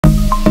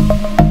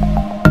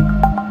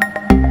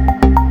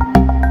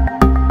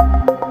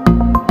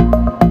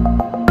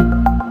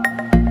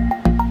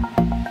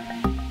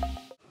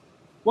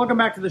Welcome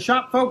back to the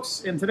shop,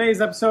 folks. In today's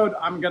episode,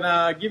 I'm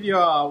gonna give you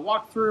a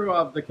walkthrough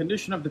of the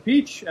condition of the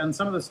Peach and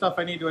some of the stuff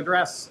I need to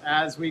address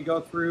as we go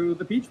through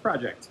the Peach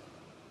project.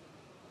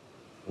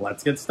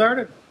 Let's get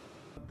started.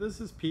 This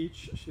is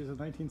Peach. She's a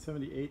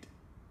 1978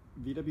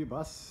 VW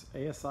bus,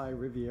 ASI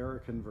Riviera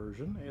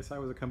conversion. ASI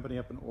was a company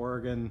up in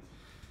Oregon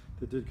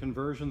that did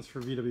conversions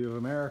for VW of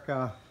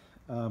America.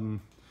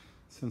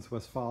 Since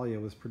Westphalia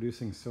was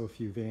producing so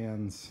few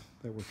vans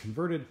that were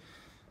converted,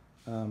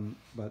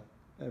 but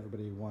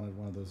everybody wanted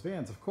one of those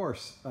vans, of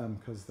course,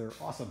 because they're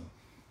awesome.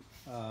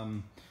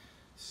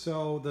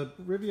 So the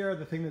Riviera,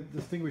 the thing that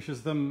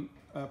distinguishes them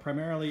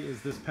primarily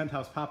is this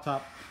penthouse pop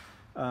top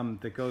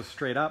that goes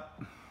straight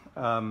up.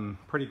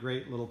 Pretty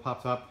great little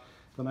pop top.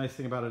 The nice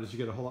thing about it is you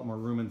get a whole lot more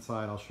room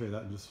inside. I'll show you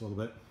that in just a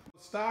little bit.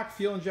 Stock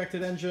fuel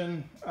injected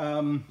engine.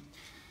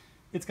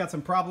 It's got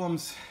some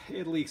problems.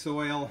 It leaks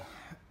oil.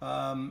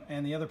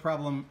 And the other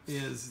problem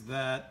is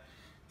that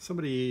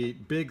somebody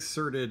big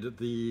surted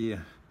the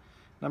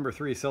number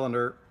 3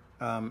 cylinder,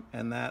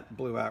 and that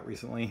blew out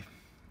recently.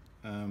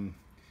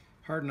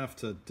 Hard enough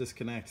to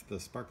disconnect the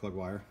spark plug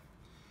wire.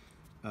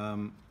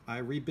 I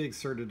re-big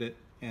surted it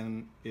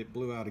and it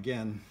blew out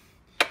again,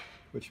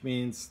 which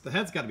means the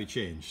head's got to be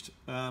changed.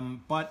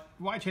 But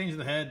why change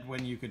the head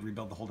when you could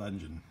rebuild the whole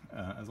engine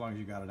as long as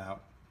you got it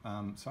out?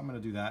 So I'm going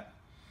to do that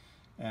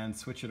and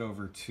switch it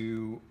over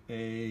to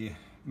a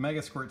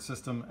Mega Squirt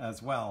system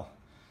as well.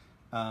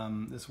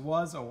 This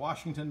was a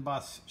Washington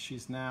bus.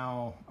 She's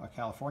now a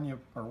California,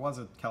 or was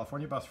a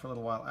California bus for a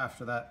little while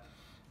after that.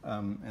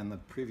 And the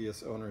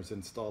previous owners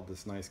installed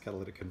this nice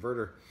catalytic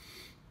converter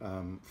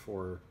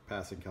for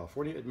passing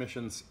California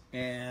admissions.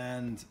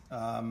 And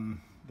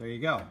there you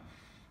go.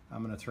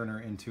 I'm going to turn her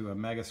into a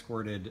Mega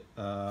Squirted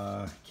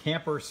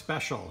Camper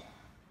Special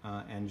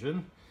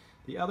engine.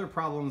 The other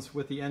problems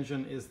with the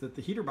engine is that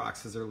the heater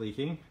boxes are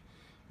leaking,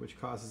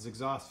 which causes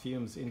exhaust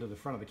fumes into the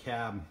front of the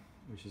cab,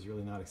 which is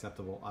really not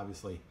acceptable,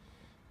 obviously.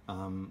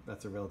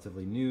 That's a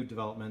relatively new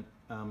development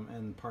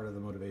and part of the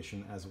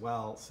motivation as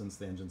well, since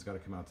the engine's got to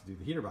come out to do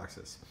the heater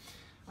boxes.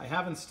 I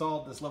have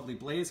installed this lovely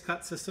blaze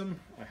cut system.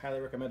 I highly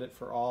recommend it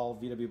for all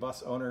VW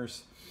bus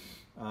owners.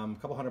 A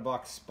couple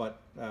 $100, but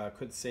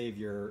could save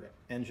your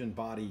engine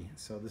body.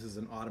 So this is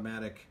an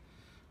automatic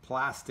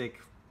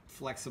plastic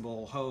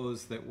flexible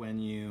hose that when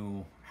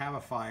you have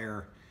a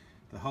fire,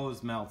 the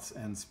hose melts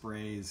and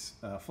sprays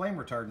flame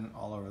retardant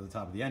all over the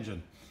top of the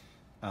engine.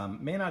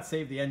 May not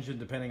save the engine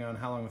depending on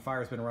how long the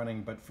fire's been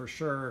running, but for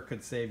sure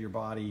could save your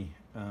body,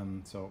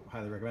 so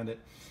highly recommend it.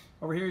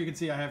 Over here you can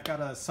see I have got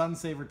a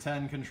Sunsaver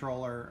 10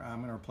 controller. I'm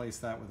going to replace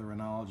that with a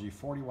Renology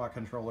 40-watt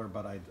controller,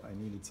 but I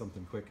needed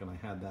something quick and I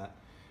had that.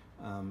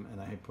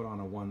 And I had put on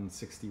a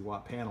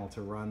 160-watt panel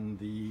to run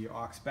the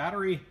aux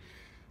battery,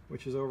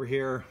 which is over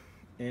here.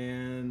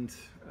 And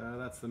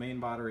that's the main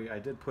battery. I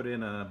did put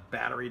in a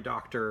battery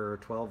doctor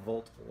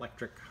 12-volt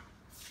electric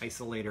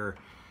isolator,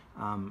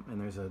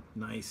 and there's a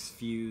nice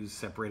fuse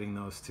separating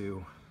those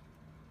two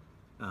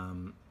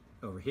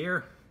over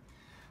here.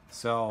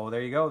 So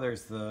there you go.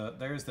 There's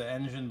the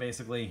engine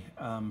basically.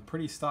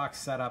 Pretty stock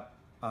setup,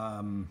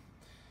 and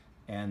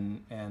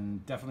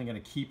definitely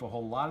going to keep a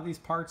whole lot of these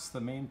parts.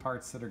 The main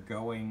parts that are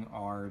going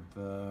are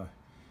the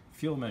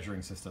fuel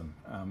measuring system,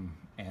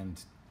 and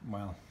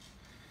well.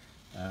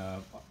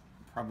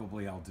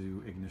 Probably I'll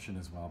do ignition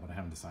as well, but I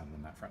haven't decided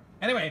on that front.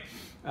 Anyway,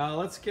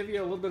 let's give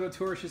you a little bit of a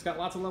tour. She's got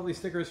lots of lovely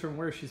stickers from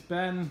where she's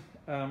been.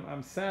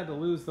 I'm sad to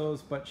lose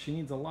those, but she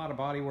needs a lot of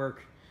body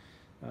work.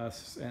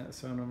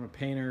 So I'm a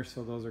painter,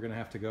 so those are going to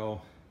have to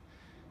go.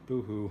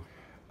 Boo-hoo.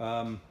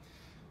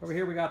 Over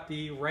here we got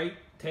the right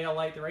tail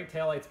light. The right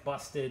tail light's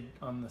busted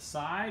on the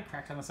side,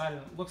 cracked on the side,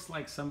 and it looks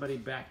like somebody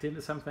backed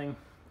into something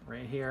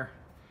right here.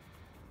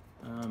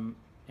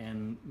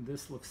 And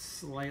this looks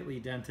slightly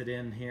dented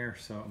in here,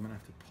 so I'm gonna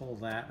have to pull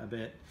that a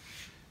bit.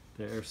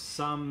 There's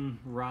some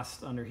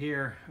rust under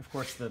here. Of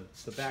course, the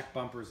back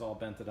bumper is all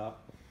bented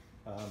up.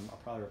 I'll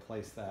probably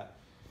replace that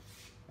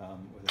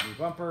with a new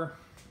bumper.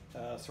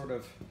 Sort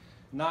of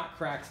not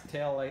cracked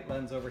tail light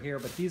lens over here,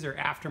 but these are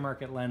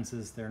aftermarket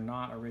lenses. They're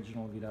not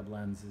original VW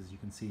lenses. You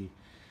can see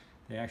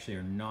they actually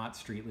are not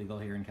street legal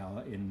here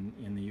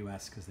in the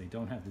US because they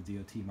don't have the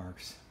DOT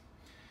marks.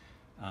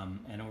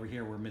 And over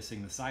here we're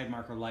missing the side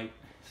marker light,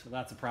 so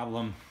that's a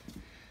problem.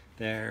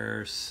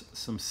 There's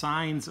some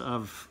signs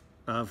of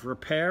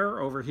repair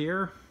over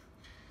here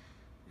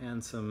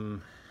and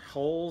some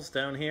holes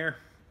down here.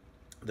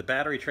 The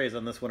battery trays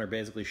on this one are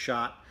basically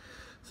shot,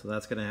 so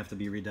that's going to have to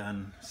be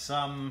redone.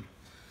 Some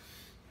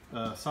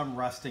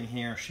rusting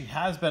here. She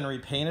has been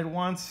repainted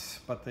once,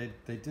 but they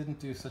didn't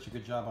do such a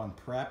good job on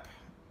prep,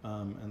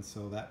 and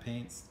so that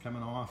paint's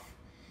coming off.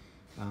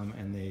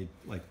 And they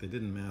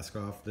didn't mask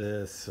off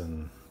this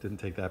and didn't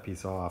take that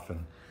piece off,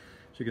 and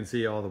as you can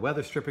see, all the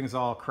weather stripping's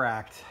all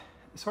cracked.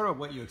 Sort of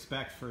what you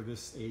expect for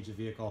this age of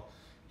vehicle.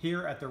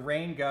 Here at the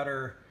rain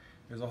gutter,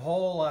 there's a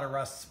whole lot of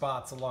rust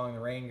spots along the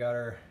rain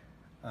gutter,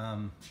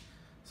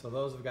 so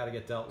those have got to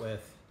get dealt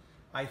with.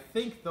 I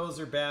think those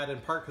are bad in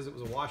part because it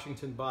was a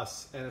Washington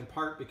bus, and in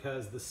part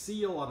because the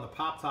seal on the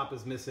pop top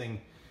is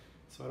missing.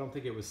 So I don't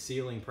think it was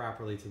sealing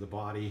properly to the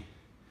body.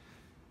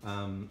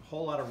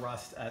 Whole lot of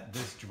rust at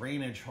this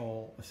drainage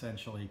hole,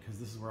 essentially, because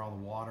this is where all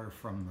the water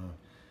from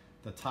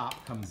the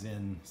top comes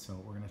in. So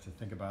we're gonna have to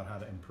think about how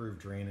to improve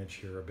drainage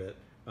here a bit.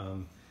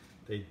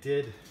 They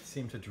did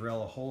seem to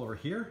drill a hole over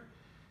here,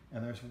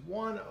 and there's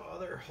one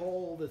other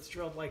hole that's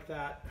drilled like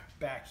that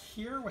back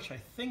here, which I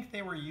think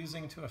they were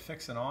using to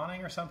affix an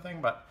awning or something,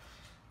 but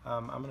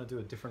I'm gonna do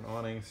a different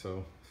awning,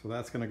 so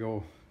that's gonna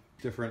go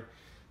different.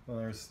 Well,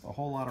 there's a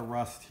whole lot of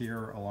rust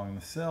here along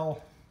the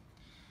sill.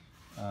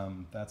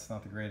 That's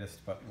not the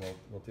greatest, but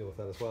we'll deal with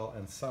that as well.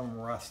 And some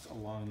rust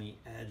along the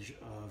edge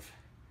of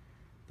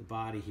the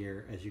body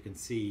here. As you can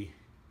see,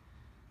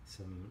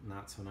 some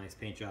not so nice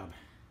paint job.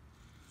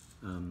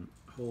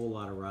 Whole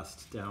lot of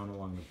rust down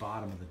along the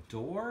bottom of the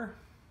door.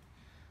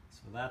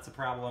 So that's a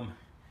problem.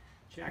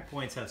 Jack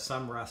points have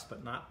some rust,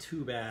 but not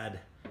too bad.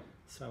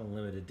 Some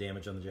limited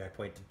damage on the jack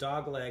point. The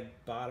dog leg,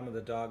 bottom of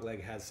the dog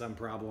leg has some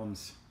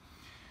problems.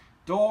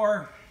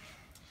 Door.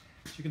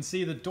 As you can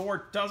see, the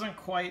door doesn't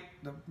quite,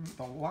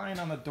 the line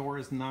on the door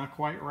is not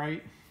quite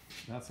right.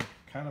 That's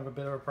kind of a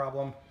bit of a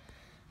problem.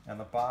 And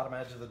the bottom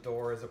edge of the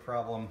door is a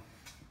problem.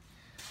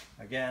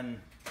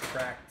 Again,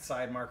 cracked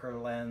side marker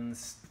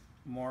lens,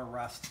 more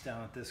rust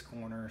down at this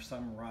corner,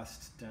 some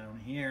rust down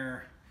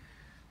here.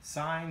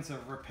 Signs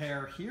of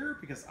repair here,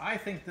 because I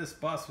think this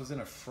bus was in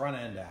a front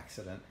end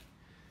accident.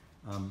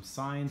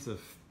 Signs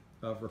of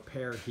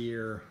repair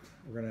here.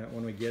 We're gonna,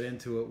 when we get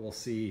into it, we'll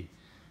see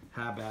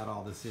how bad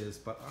all this is,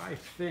 but I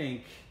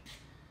think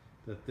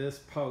that this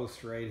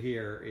post right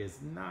here is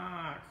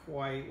not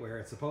quite where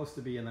it's supposed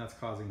to be, and that's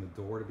causing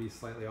the door to be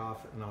slightly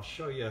off. And I'll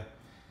show you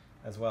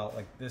as well,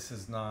 like this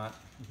is not,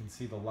 you can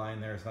see the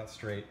line there is not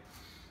straight.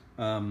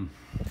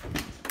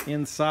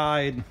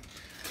 Inside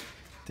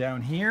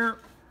down here,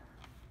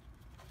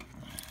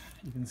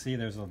 you can see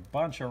there's a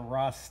bunch of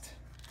rust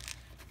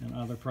and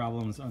other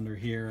problems under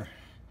here.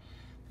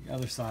 The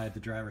other side, the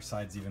driver's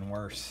side's even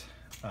worse.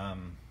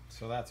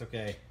 So that's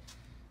okay.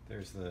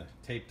 There's the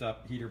taped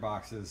up heater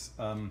boxes.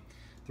 The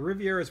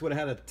Rivieras would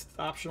have had an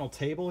optional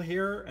table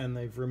here, and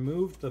they've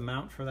removed the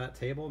mount for that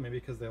table, maybe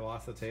because they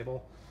lost the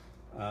table.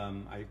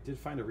 I did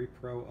find a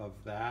repro of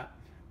that,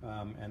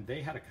 and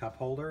they had a cup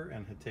holder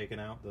and had taken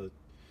out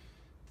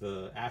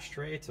the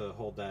ashtray to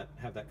hold that,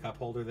 have that cup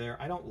holder there.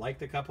 I don't like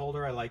the cup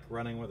holder. I like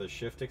running with a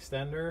shift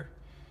extender,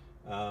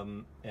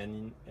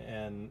 and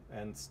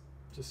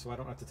just so I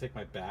don't have to take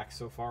my back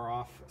so far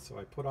off. So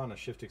I put on a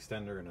shift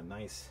extender and a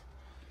nice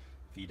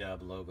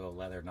VW logo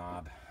leather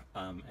knob,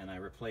 and I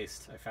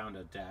found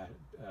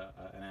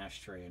an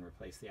ashtray and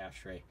replaced the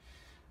ashtray.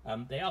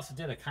 They also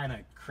did a kind of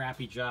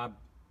crappy job,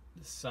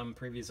 some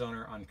previous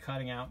owner, on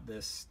cutting out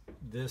this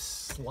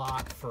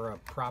slot for a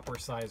proper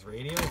size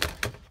radio,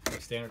 or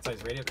standard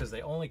size radio, because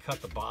they only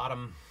cut the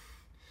bottom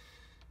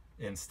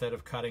instead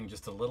of cutting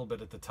just a little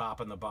bit at the top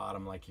and the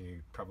bottom like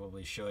you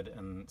probably should.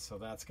 And so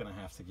that's gonna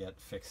have to get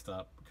fixed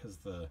up because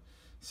the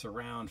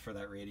surround for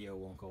that radio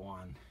won't go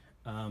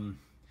on.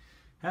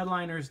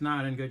 Headliner's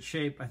not in good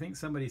shape. I think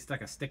somebody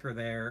stuck a sticker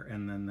there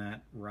and then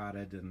that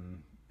rotted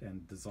and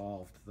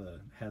dissolved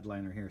the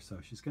headliner here. So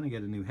she's gonna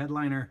get a new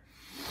headliner.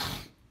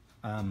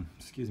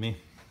 Excuse me.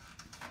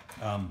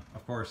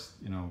 Of course,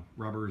 you know,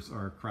 rubbers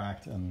are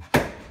cracked and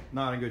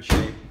not in good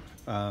shape.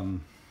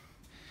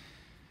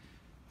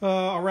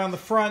 Around the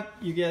front,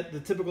 you get the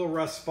typical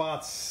rust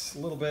spots, a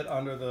little bit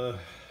under the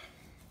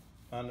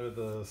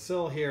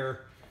sill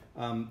here.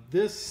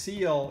 This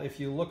seal, if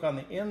you look on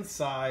the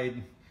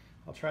inside,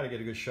 I'll try to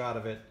get a good shot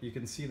of it. You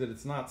can see that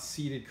it's not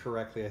seated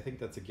correctly. I think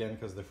that's again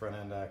because of the front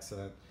end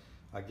accident.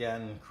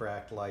 Again,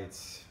 cracked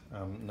lights,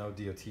 no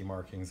DOT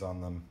markings on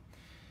them.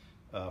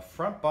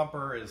 Front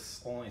bumper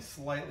is only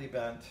slightly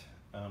bent,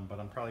 but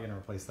I'm probably going to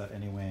replace that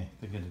anyway.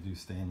 They're going to do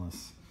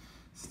stainless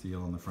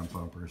steel in the front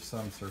bumper.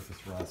 Some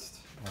surface rust.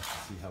 We'll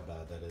have to see how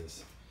bad that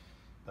is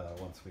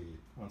once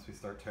we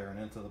start tearing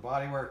into the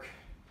bodywork.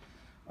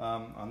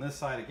 On this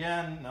side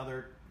again,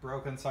 another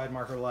broken side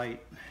marker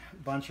light.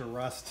 Bunch of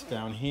rust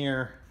down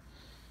here.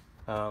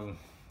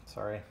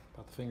 Sorry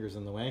about the fingers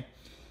in the way.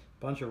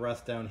 Bunch of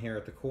rust down here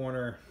at the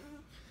corner.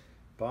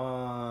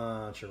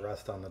 Bunch of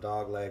rust on the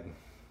dog leg.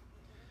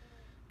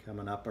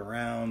 Coming up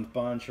around,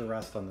 bunch of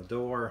rust on the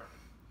door.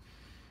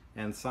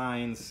 And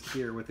signs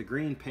here with the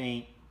green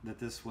paint that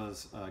this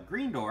was a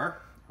green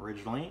door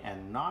originally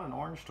and not an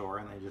orange door,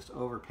 and they just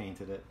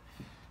overpainted it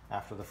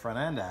after the front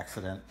end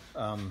accident.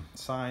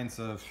 Signs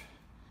of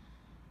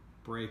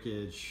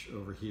breakage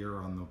over here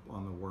on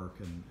the work,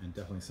 and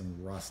definitely some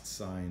rust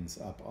signs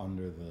up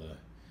under the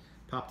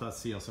pop top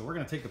seal. So we're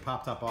going to take the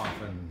pop top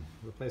off and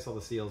replace all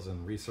the seals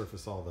and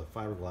resurface all the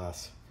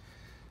fiberglass.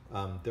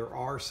 There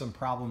are some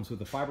problems with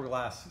the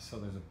fiberglass, so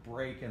there's a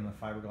break in the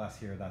fiberglass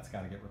here that's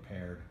got to get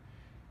repaired.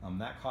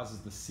 That causes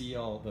the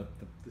seal,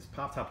 this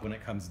pop top, when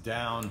it comes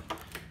down,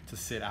 to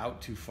sit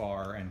out too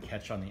far and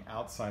catch on the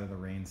outside of the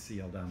rain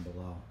seal down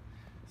below.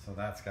 So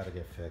that's got to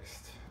get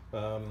fixed.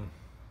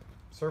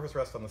 Surface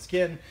rust on the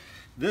skin.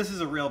 This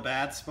is a real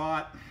bad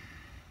spot.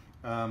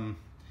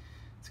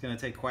 It's going to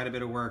take quite a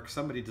bit of work.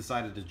 Somebody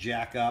decided to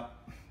jack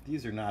up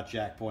These are not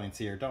jack points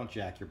here. Don't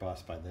jack your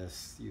bus by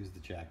this. Use the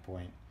jack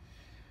point.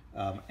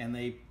 And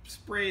they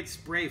sprayed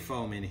spray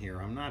foam in here.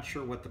 I'm not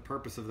sure what the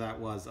purpose of that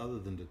was other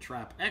than to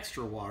trap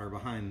extra water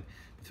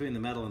between the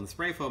metal and the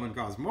spray foam and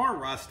cause more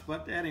rust.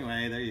 But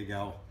anyway, there you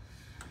go.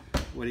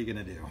 What are you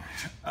gonna do?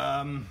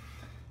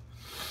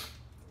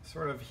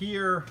 Sort of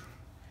here,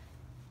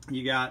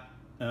 you got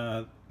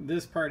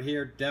this part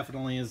here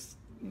definitely is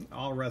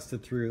all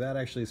rusted through. That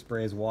actually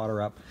sprays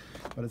water up,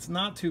 but it's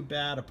not too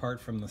bad apart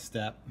from the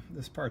step.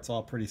 This part's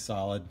all pretty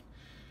solid.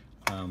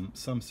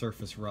 Some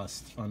surface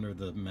rust under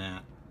the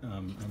mat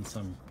and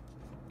some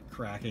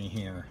cracking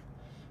here.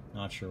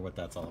 Not sure what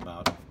that's all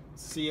about.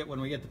 See it when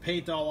we get the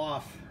paint all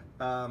off.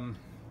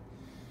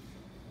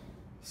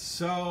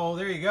 So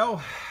there you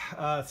go.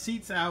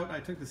 Seats out. I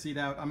took the seat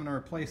out. I'm going to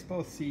replace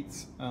both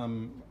seats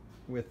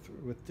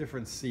with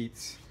different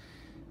seats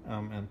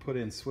and put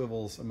in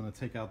swivels. I'm going to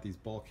take out these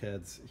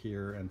bulkheads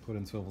here and put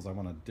in swivels. I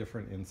want a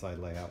different inside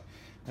layout.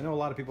 I know a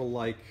lot of people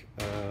like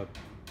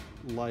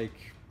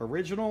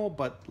original,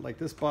 but like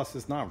this bus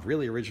is not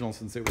really original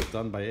since it was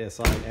done by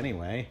ASI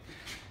anyway,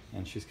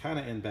 and she's kind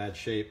of in bad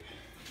shape.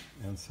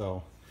 And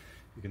so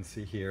you can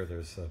see here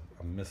there's a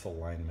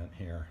misalignment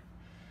here,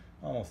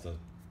 almost a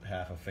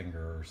half a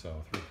finger or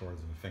so, 3/4 of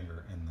a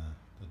finger, and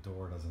the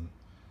door doesn't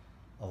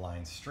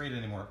align straight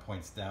anymore. It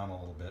points down a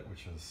little bit,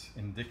 which is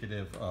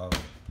indicative of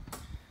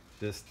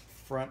this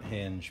front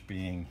hinge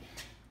being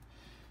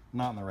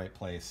not in the right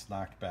place,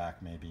 knocked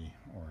back maybe,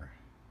 or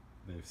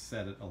they've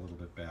set it a little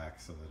bit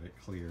back so that it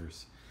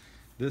clears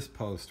this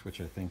post,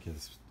 which I think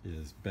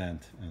is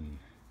bent and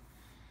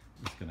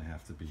is going to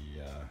have to be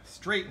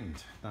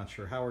straightened. Not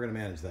sure how we're going to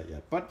manage that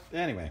yet, but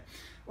anyway,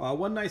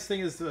 one nice thing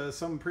is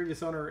some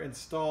previous owner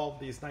installed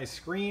these nice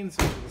screens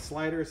with the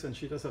sliders, and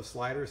she does have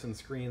sliders and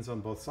screens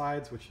on both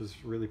sides, which is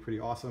really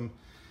pretty awesome.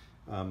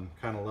 Kind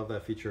of love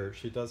that feature.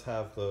 She does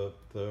have the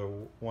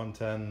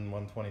 110,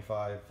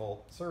 125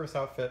 volt service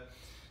outfit.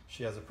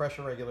 She has a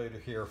pressure regulator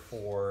here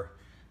for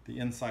the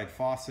inside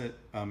faucet,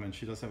 and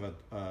she does have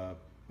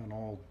an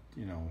old,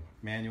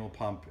 manual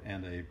pump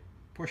and a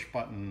push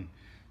button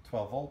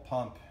 12 volt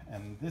pump,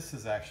 and this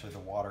is actually the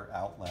water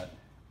outlet.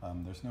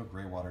 There's no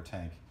gray water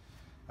tank.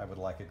 I would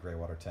like a gray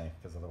water tank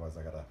because otherwise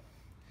I gotta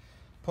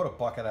put a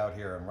bucket out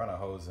here and run a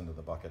hose into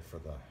the bucket for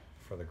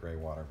the gray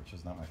water, which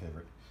is not my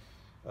favorite.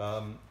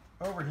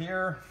 Over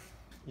here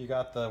you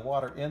got the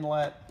water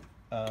inlet.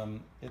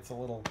 It's a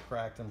little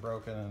cracked and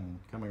broken and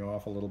coming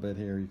off a little bit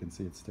here. You can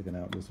see it's sticking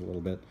out just a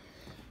little bit.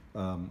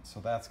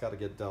 So that's got to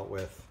get dealt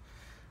with.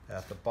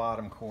 At the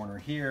bottom corner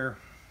here,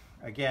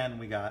 again,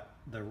 we got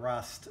the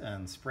rust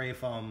and spray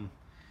foam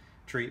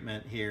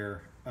treatment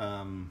here.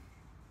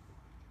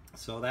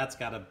 So that's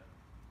got to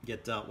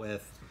get dealt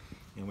with.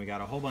 And we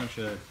got a whole bunch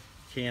of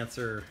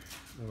cancer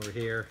over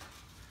here,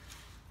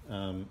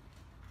 and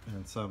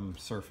some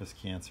surface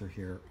cancer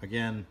here.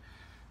 Again,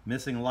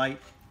 missing light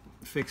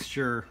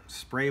fixture,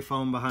 spray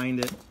foam behind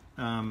it,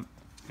 and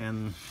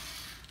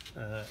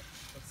let's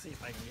see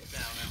if I can get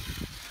down now.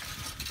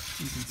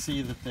 You can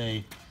see that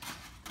they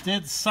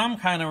did some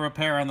kind of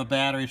repair on the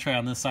battery tray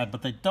on this side,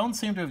 but they don't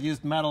seem to have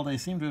used metal. They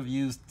seem to have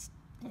used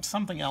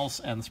something else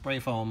and spray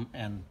foam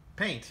and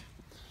paint.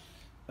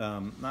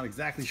 Not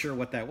exactly sure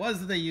what that was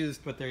that they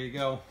used, but there you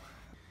go.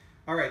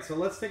 All right, so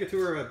let's take a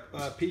tour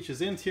of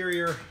Peach's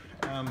interior.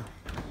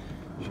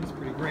 She's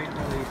pretty great,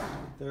 really.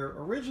 There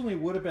originally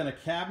would have been a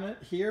cabinet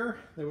here.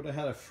 They would have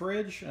had a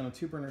fridge and a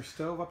 2-burner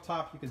stove up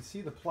top. You can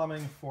see the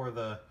plumbing for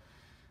the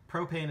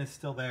propane is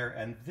still there,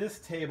 and this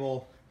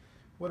table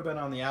would have been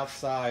on the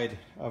outside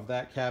of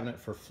that cabinet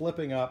for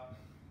flipping up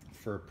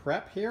for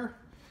prep here.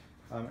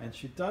 And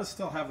she does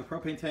still have the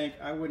propane tank.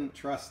 I wouldn't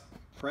trust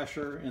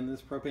pressure in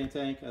this propane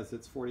tank as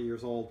it's 40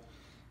 years old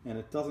and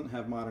it doesn't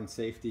have modern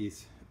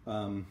safeties.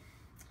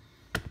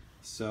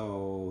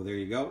 So there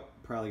you go.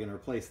 Probably going to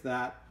replace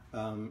that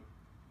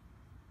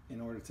in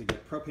order to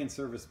get propane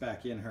service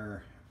back in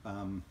her.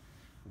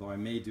 Although I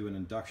may do an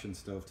induction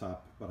stovetop,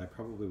 but I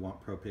probably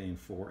want propane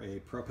for a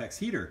Propex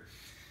heater.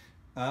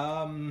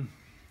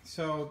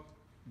 So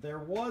there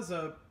was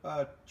a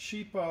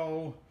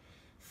cheapo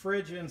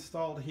fridge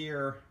installed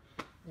here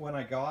when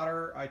I got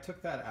her. I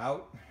took that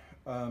out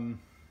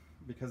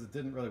because it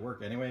didn't really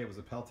work anyway. It was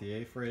a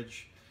Peltier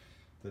fridge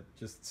that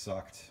just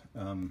sucked.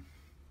 And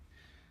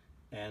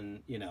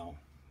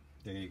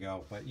there you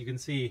go. But you can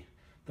see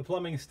the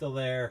plumbing is still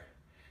there.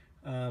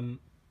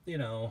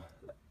 It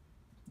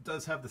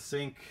does have the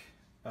sink.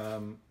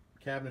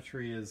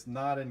 Cabinetry is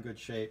not in good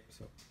shape,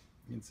 so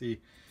you can see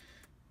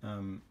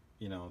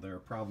there are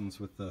problems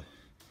with the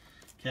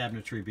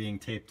cabinetry being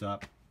taped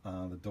up.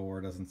 The door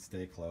doesn't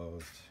stay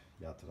closed.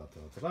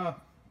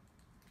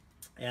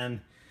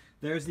 And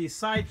there's these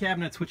side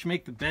cabinets which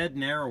make the bed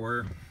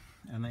narrower,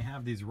 and they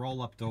have these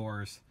roll-up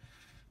doors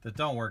that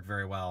don't work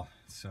very well.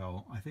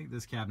 So I think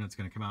this cabinet's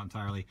going to come out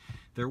entirely.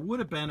 There would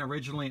have been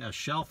originally a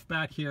shelf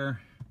back here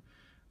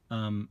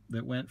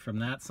that went from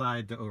that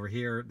side to over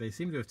here. They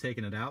seem to have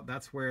taken it out.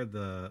 That's where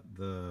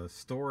the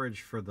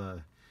storage for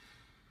the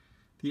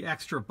The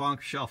extra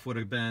bunk shelf would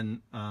have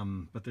been,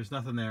 but there's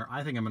nothing there.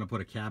 I think I'm going to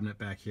put a cabinet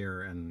back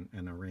here and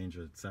arrange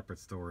a separate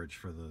storage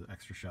for the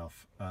extra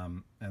shelf.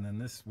 And then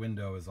this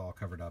window is all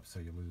covered up, so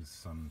you lose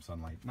some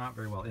sunlight. Not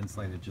very well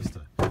insulated, just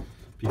a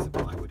piece of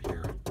plywood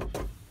here.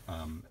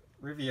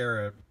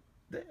 Riviera,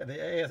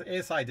 the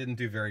ASI didn't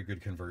do very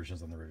good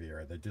conversions on the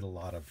Riviera. They did a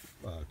lot of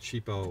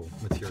cheapo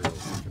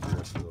materials in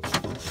comparison to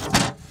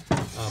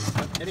those.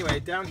 But anyway,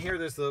 down here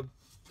there's the,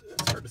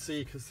 it's hard to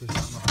see because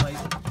there's no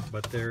light,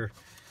 but there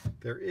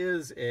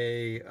is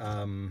a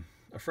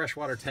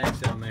freshwater tank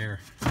down there.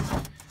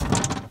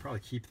 I'll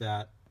probably keep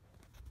that.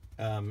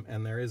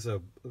 And this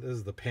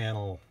is the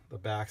panel, the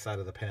back side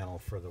of the panel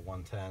for the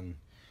 110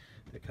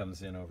 that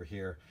comes in over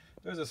here.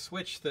 There's a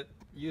switch that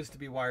used to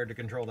be wired to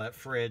control that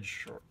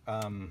fridge,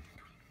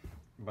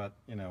 but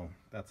you know,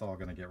 that's all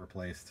going to get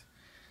replaced.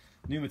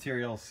 New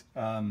materials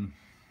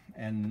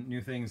and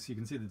new things. You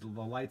can see that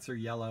the lights are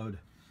yellowed.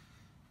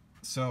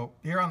 So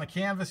here on the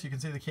canvas, you can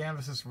see the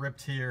canvas is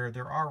ripped here.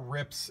 There are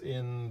rips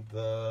in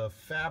the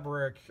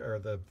fabric or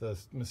the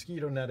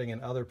mosquito netting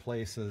and other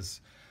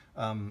places.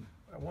 One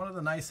of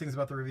the nice things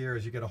about the Riviera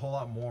is you get a whole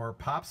lot more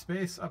pop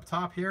space up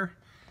top here.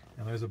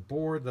 And there's a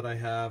board that I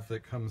have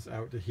that comes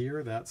out to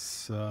here.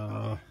 That's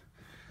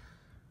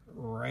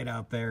right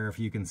out there if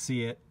you can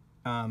see it.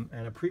 And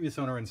a previous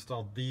owner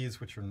installed these,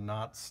 which are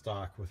not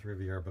stock with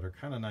Riviera, but are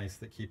kind of nice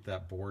that keep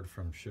that board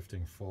from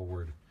shifting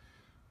forward.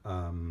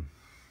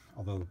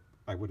 Although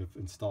I would have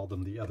installed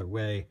them the other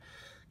way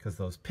because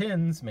those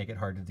pins make it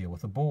hard to deal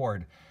with a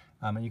board.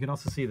 And you can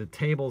also see the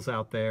tables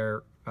out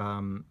there,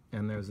 and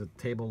there's a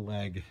table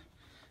leg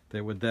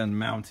that would then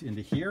mount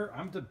into here.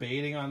 I'm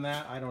debating on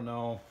that. I don't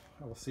know.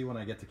 I will see when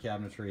I get to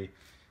cabinetry.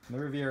 And the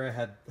Riviera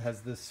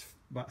has this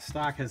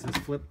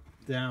flip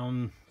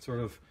down sort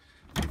of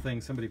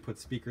thing. Somebody put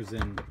speakers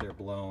in, but they're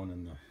blown,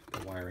 and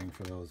the wiring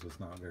for those was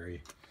not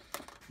very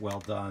well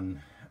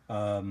done.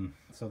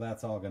 So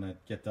that's all gonna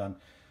get done.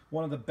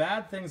 One of the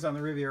bad things on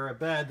the Riviera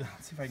bed,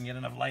 let's see if I can get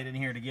enough light in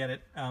here to get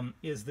it,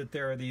 is that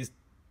there are these,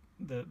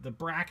 the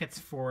brackets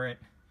for it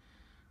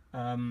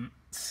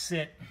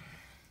sit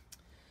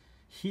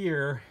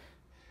here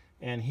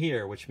and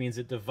here, which means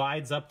it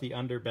divides up the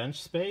under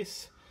bench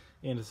space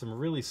into some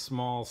really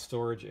small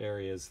storage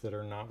areas that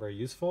are not very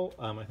useful.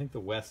 I think the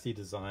Westy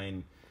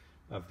design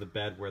of the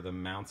bed where the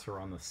mounts are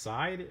on the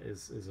side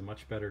is a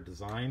much better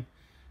design.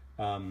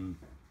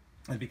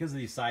 And because of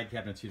these side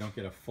cabinets, you don't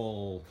get a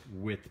full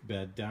width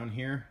bed down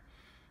here.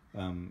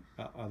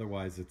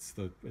 Otherwise, it's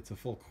a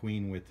full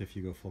queen width if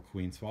you go full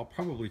queen. So I'll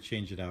probably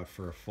change it out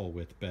for a full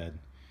width bed.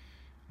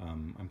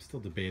 I'm still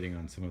debating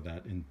on some of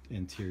that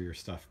interior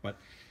stuff, but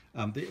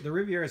the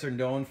Rivieras are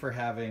known for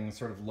having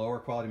sort of lower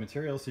quality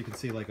materials. So you can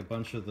see like a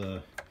bunch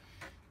of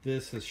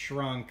this has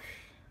shrunk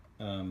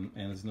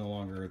and is no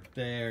longer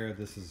there.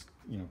 This is,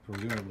 you know,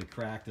 presumably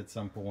cracked at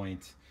some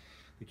point.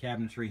 The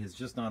cabinetry has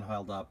just not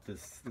held up,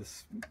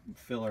 this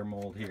filler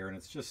mold here, and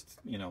it's just,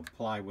 you know,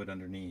 plywood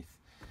underneath,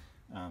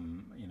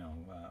 you know,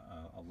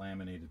 a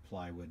laminated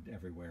plywood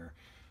everywhere.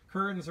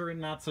 Curtains are in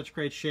not such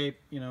great shape,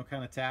 you know,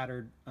 kind of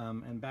tattered.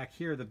 And back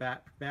here, the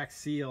back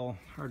seal,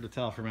 hard to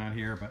tell from out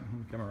here, but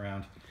come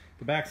around.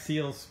 The back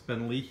seal's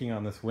been leaking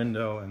on this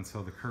window, and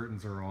so the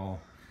curtains are all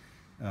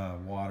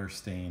water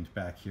stained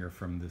back here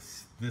from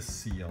this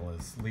seal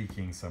is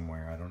leaking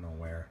somewhere, I don't know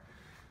where.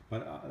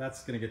 But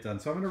that's going to get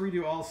done. So I'm going to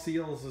redo all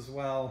seals as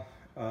well,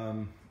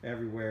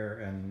 everywhere,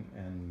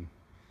 and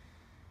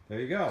there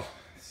you go.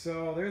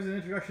 So there's an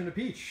introduction to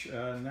Peach.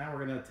 Now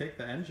we're going to take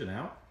the engine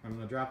out. I'm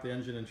going to drop the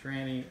engine and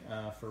tranny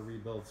for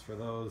rebuilds for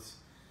those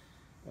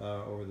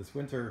over this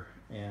winter,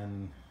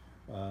 and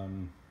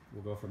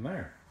we'll go from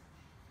there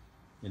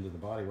into the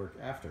bodywork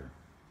after.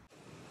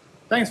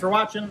 Thanks for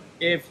watching.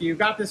 If you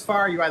got this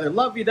far, you either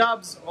love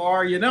V-dubs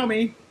or you know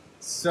me.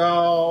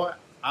 So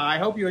I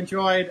hope you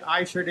enjoyed.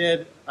 I sure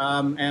did.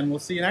 And we'll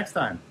see you next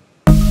time.